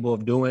we're capable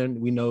of doing.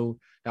 We know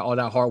that all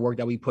that hard work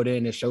that we put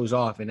in, it shows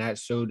off, and that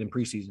showed in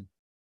preseason.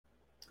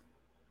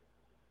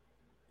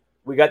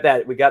 We got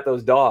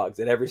those dogs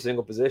at every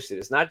single position.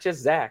 It's not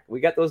just Zach. We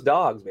got those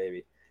dogs,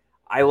 baby.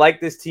 I like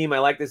this team. I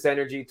like this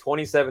energy.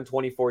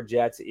 27-24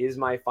 Jets is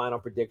my final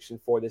prediction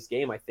for this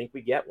game. I think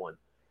we get one.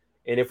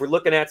 And if we're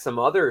looking at some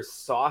other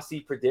saucy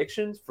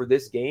predictions for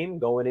this game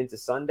going into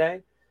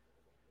Sunday,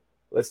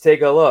 let's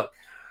take a look.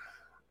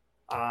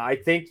 I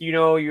think,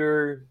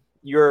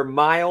 you're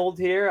mild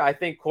here. I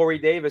think Corey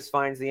Davis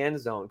finds the end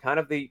zone. Kind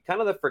of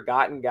the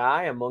forgotten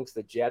guy amongst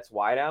the Jets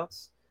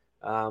wideouts.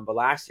 But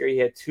last year he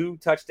had 2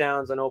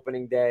 touchdowns on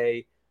opening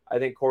day. I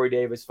think Corey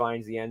Davis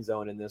finds the end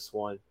zone in this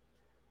one.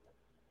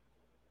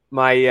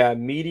 My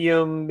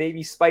medium,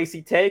 maybe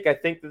spicy take, I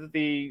think that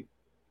the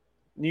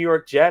New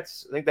York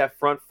Jets, I think that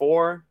front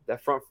 4,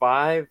 that front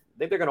 5, I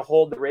think they're going to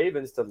hold the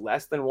Ravens to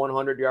less than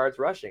 100 yards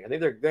rushing. I think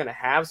they're going to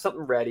have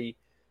something ready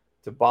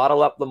to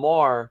bottle up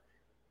Lamar.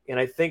 And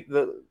I think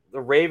the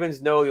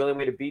Ravens know the only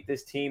way to beat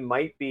this team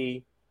might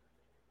be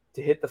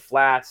to hit the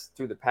flats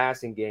through the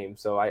passing game.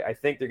 So I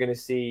think they're going to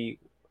see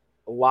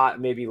a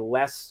lot, maybe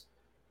less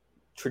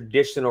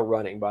traditional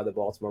running by the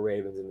Baltimore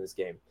Ravens in this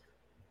game.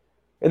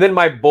 And then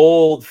my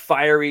bold,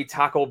 fiery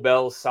Taco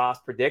Bell sauce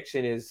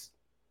prediction is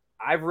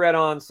I've read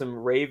on some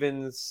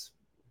Ravens,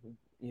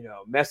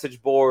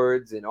 message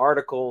boards and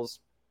articles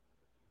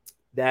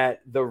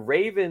that the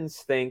Ravens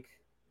think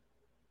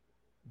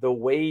the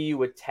way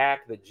you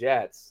attack the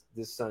Jets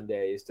this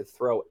Sunday is to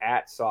throw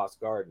at Sauce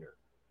Gardner.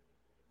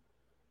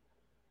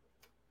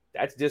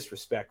 That's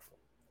disrespectful.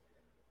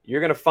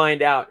 You're going to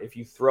find out if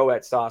you throw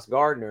at Sauce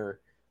Gardner,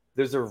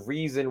 there's a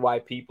reason why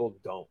people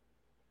don't.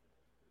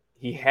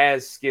 He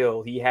has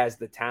skill. He has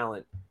the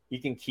talent.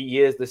 He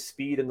has the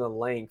speed and the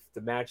length to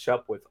match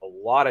up with a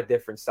lot of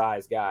different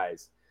size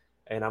guys.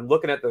 And I'm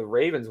looking at the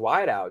Ravens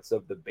wideouts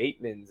of the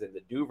Batemans and the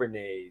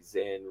Duvernays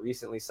and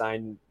recently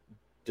signed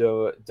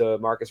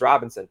DeMarcus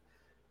Robinson.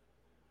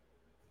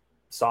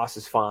 Sauce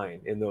is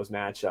fine in those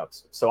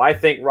matchups. So I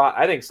think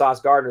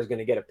Sauce Gardner is going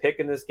to get a pick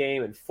in this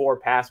game and 4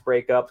 pass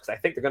breakups because I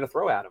think they're going to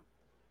throw at him.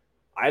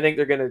 I think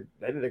they're going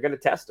to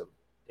test him.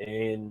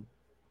 And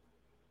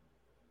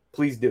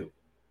please do.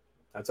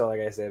 That's all I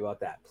got to say about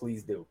that.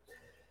 Please do.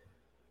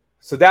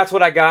 So that's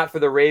what I got for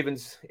the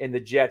Ravens and the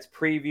Jets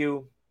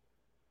preview.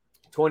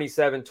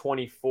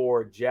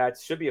 27-24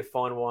 Jets. Should be a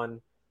fun one.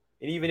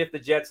 And even if the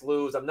Jets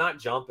lose, I'm not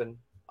jumping.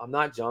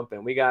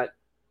 We got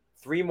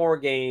 3 more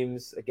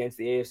games against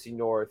the AFC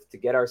North to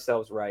get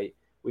ourselves right.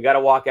 We got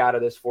to walk out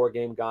of this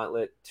 4-game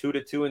gauntlet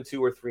 2-2-2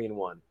 or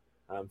 3-1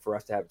 for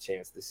us to have a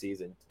chance this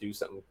season to do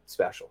something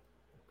special.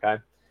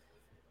 Okay.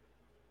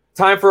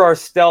 Time for our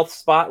stealth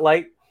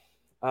spotlight.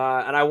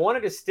 And I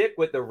wanted to stick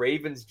with the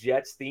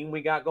Ravens-Jets theme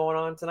we got going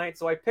on tonight.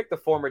 So I picked a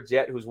former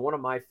Jet who's one of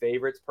my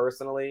favorites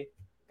personally.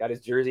 Got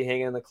his jersey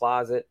hanging in the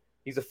closet.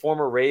 He's a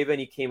former Raven.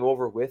 He came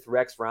over with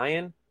Rex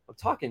Ryan. I'm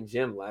talking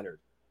Jim Leonhard.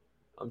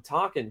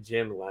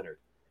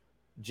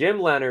 Jim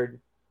Leonhard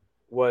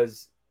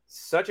was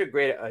such a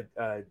great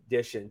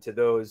addition to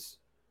those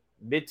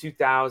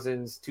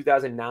mid-2000s,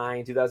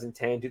 2009,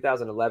 2010,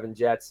 2011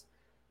 Jets.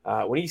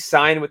 When he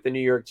signed with the New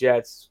York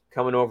Jets,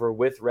 coming over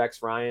with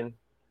Rex Ryan,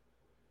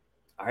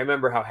 I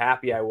remember how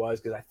happy I was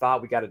because I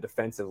thought we got a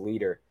defensive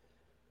leader.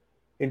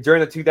 And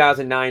during the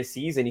 2009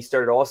 season, he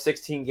started all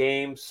 16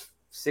 games,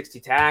 60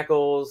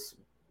 tackles,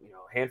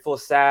 handful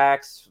of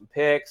sacks, some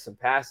picks, some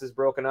passes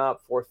broken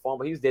up, forced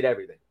fumble. He just did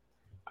everything.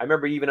 I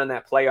remember even on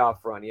that playoff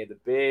run, he had the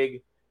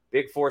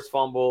big forced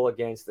fumble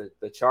against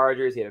the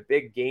Chargers. He had a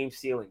big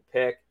game-sealing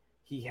pick.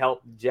 He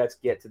helped the Jets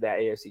get to that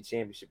AFC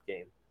Championship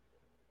game.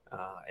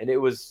 And it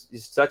was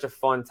just such a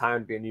fun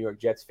time to be a New York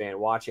Jets fan,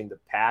 watching the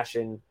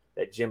passion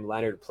that Jim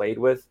Leonhard played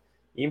with.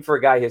 Even for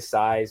a guy his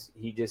size,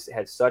 he just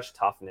had such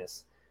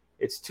toughness.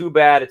 It's too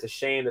bad. It's a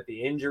shame that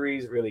the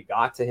injuries really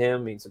got to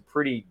him. I mean, some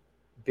pretty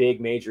big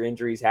major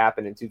injuries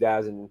happened in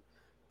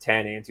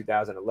 2010 and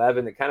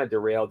 2011 that kind of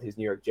derailed his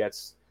New York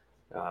Jets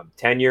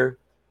tenure.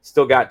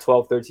 Still got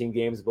 12, 13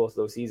 games both of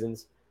those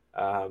seasons.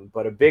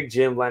 But a big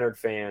Jim Leonhard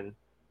fan,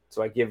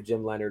 so I give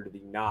Jim Leonhard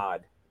the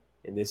nod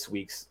in this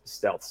week's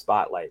Stealth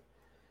Spotlight.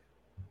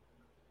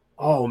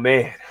 Oh,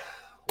 man.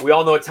 We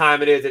all know what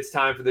time it is. It's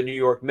time for the New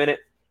York Minute.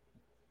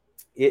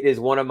 It is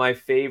one of my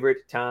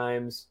favorite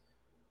times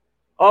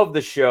of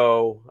the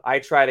show. I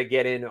try to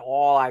get in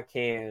all I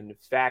can,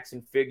 facts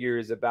and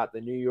figures about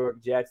the New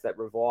York Jets that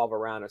revolve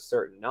around a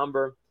certain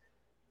number.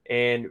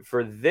 And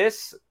for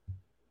this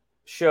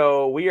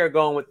show, we are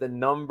going with the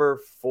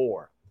number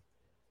 4.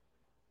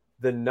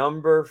 The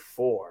number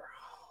 4.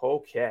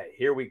 Okay,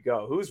 here we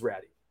go. Who's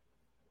ready?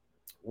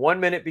 1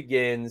 minute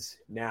begins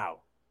now.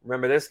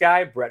 Remember this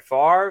guy, Brett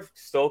Favre?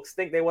 Stokes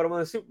think they would have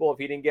won the Super Bowl if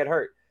he didn't get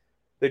hurt.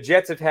 The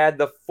Jets have had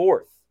the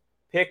 4th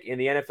pick in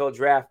the NFL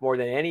draft, more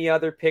than any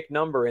other pick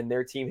number in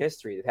their team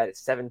history. They've had it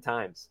 7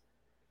 times.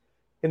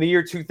 In the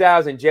year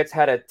 2000, Jets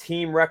had a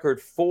team record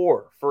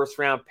 4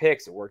 first-round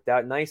picks. It worked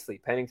out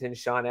nicely. Pennington,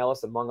 Sean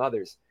Ellis, among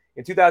others.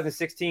 In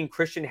 2016,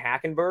 Christian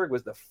Hackenberg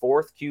was the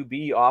 4th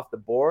QB off the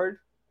board.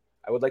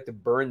 I would like to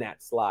burn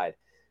that slide.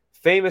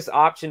 Famous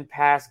option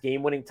pass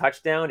game-winning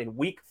touchdown in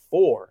Week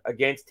 4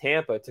 against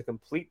Tampa to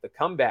complete the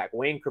comeback.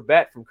 Wayne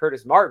Corbett from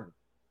Curtis Martin.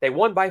 They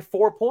won by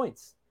 4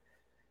 points.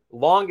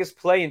 Longest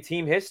play in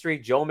team history,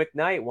 Joe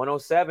McKnight,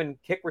 107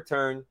 kick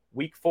return,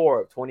 Week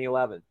 4 of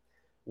 2011.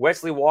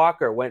 Wesley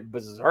Walker went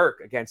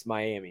berserk against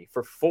Miami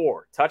for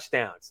 4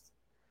 touchdowns.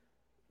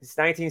 His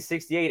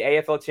 1968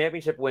 AFL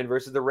Championship win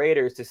versus the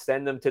Raiders to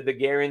send them to the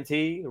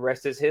guarantee. The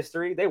rest is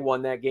history. They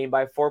won that game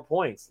by 4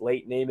 points.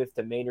 Late Namath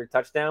to Maynard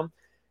touchdown.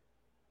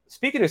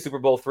 Speaking of Super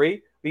Bowl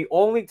III, the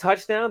only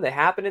touchdown that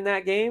happened in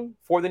that game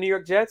for the New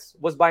York Jets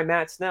was by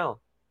Matt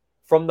Snell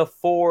from the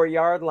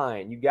 4-yard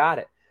line. You got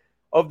it.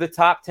 Of the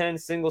top 10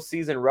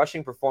 single-season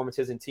rushing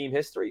performances in team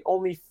history,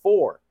 only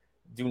 4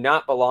 do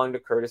not belong to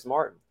Curtis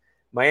Martin.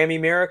 Miami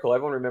Miracle.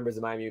 Everyone remembers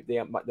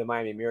the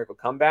Miami Miracle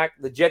comeback.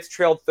 The Jets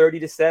trailed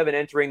 30-7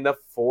 entering the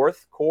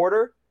 4th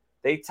quarter.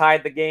 They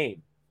tied the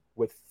game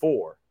with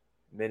 4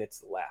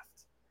 minutes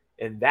left.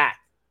 And that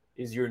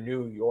is your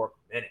New York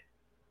Minute.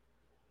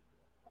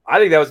 I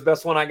think that was the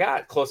best one I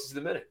got, closest to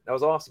the minute. That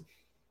was awesome.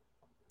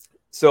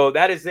 So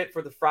that is it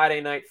for the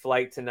Friday night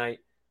flight tonight.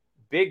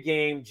 Big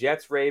game,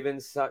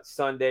 Jets-Ravens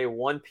Sunday,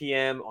 1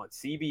 p.m. on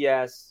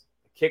CBS,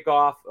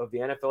 kickoff of the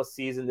NFL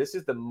season. This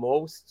is the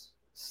most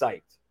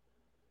psyched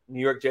New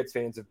York Jets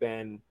fans have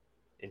been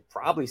in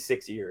probably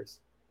 6 years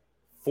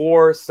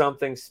for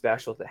something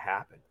special to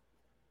happen.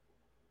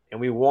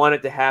 And we want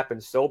it to happen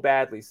so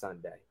badly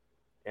Sunday.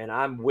 And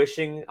I'm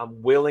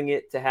willing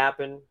it to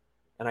happen.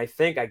 And I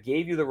think I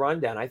gave you the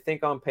rundown. I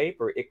think on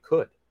paper it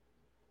could.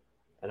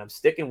 And I'm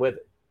sticking with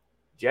it.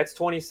 Jets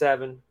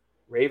 27,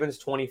 Ravens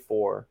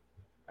 24.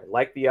 I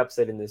like the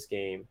upset in this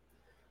game.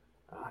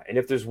 And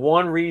if there's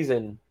one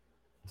reason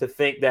to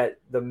think that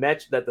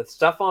the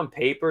stuff on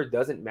paper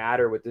doesn't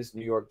matter with this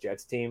New York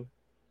Jets team,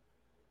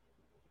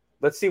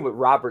 let's see what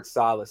Robert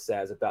Saleh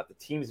says about the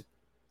team's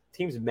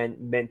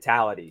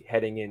mentality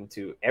heading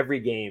into every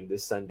game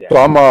this Sunday.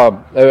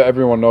 So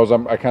everyone knows I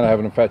kind of have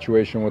an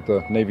infatuation with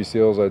the Navy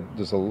SEALs.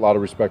 Just a lot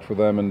of respect for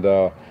them, and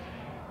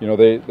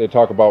they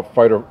talk about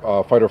fight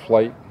or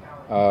flight.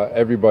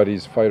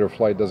 Everybody's fight or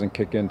flight doesn't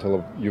kick in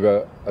until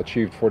you've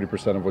achieved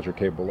 40% of what you're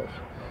capable of.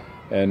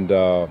 And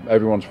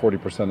everyone's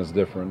 40% is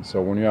different.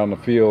 So when you're on the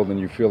field and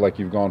you feel like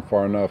you've gone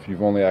far enough,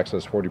 you've only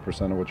accessed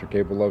 40% of what you're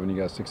capable of, and you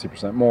got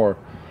 60% more.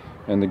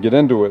 And to get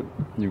into it,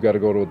 you've got to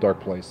go to a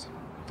dark place.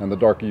 And the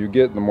darker you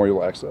get, the more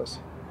you'll access.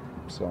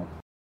 So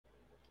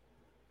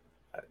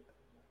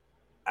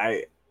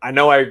I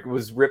know I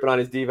was ripping on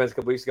his defense a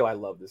couple weeks ago. I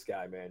love this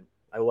guy, man.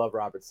 I love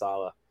Robert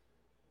Saleh.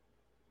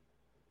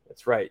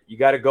 That's right. You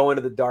got to go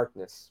into the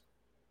darkness.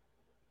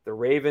 The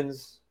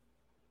Ravens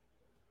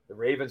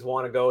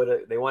want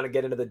to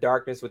get into the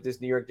darkness with this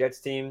New York Jets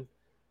team.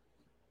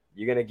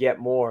 You're going to get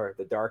more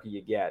the darker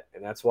you get.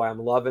 And that's why I'm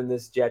loving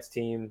this Jets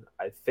team.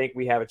 I think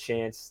we have a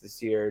chance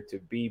this year to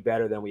be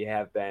better than we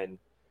have been.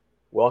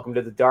 Welcome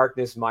to the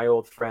darkness, my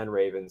old friend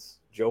Ravens.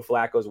 Joe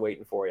Flacco's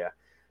waiting for you.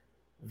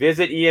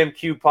 Visit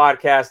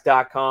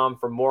emqpodcast.com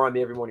for more on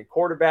the Every Morning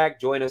Quarterback.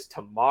 Join us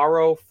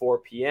tomorrow, 4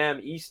 p.m.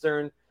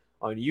 Eastern,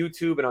 on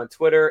YouTube and on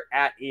Twitter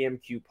at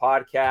EMQ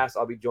Podcast.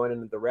 I'll be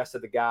joining the rest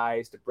of the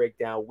guys to break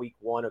down week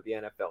 1 of the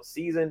NFL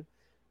season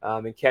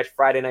and catch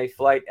Friday Night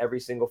Flight every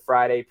single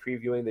Friday,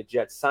 previewing the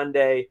Jets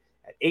Sunday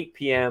at 8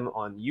 p.m.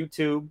 on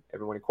YouTube,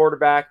 Every Morning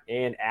Quarterback,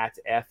 and at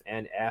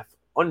FNF_Jets.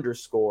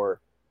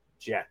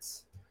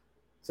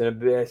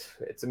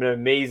 It's an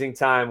amazing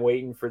time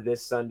waiting for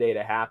this Sunday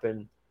to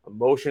happen.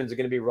 Emotions are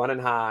going to be running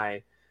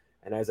high.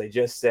 And as I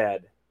just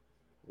said,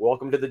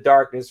 welcome to the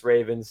darkness,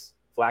 Ravens.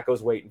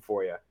 Flacco's waiting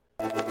for you.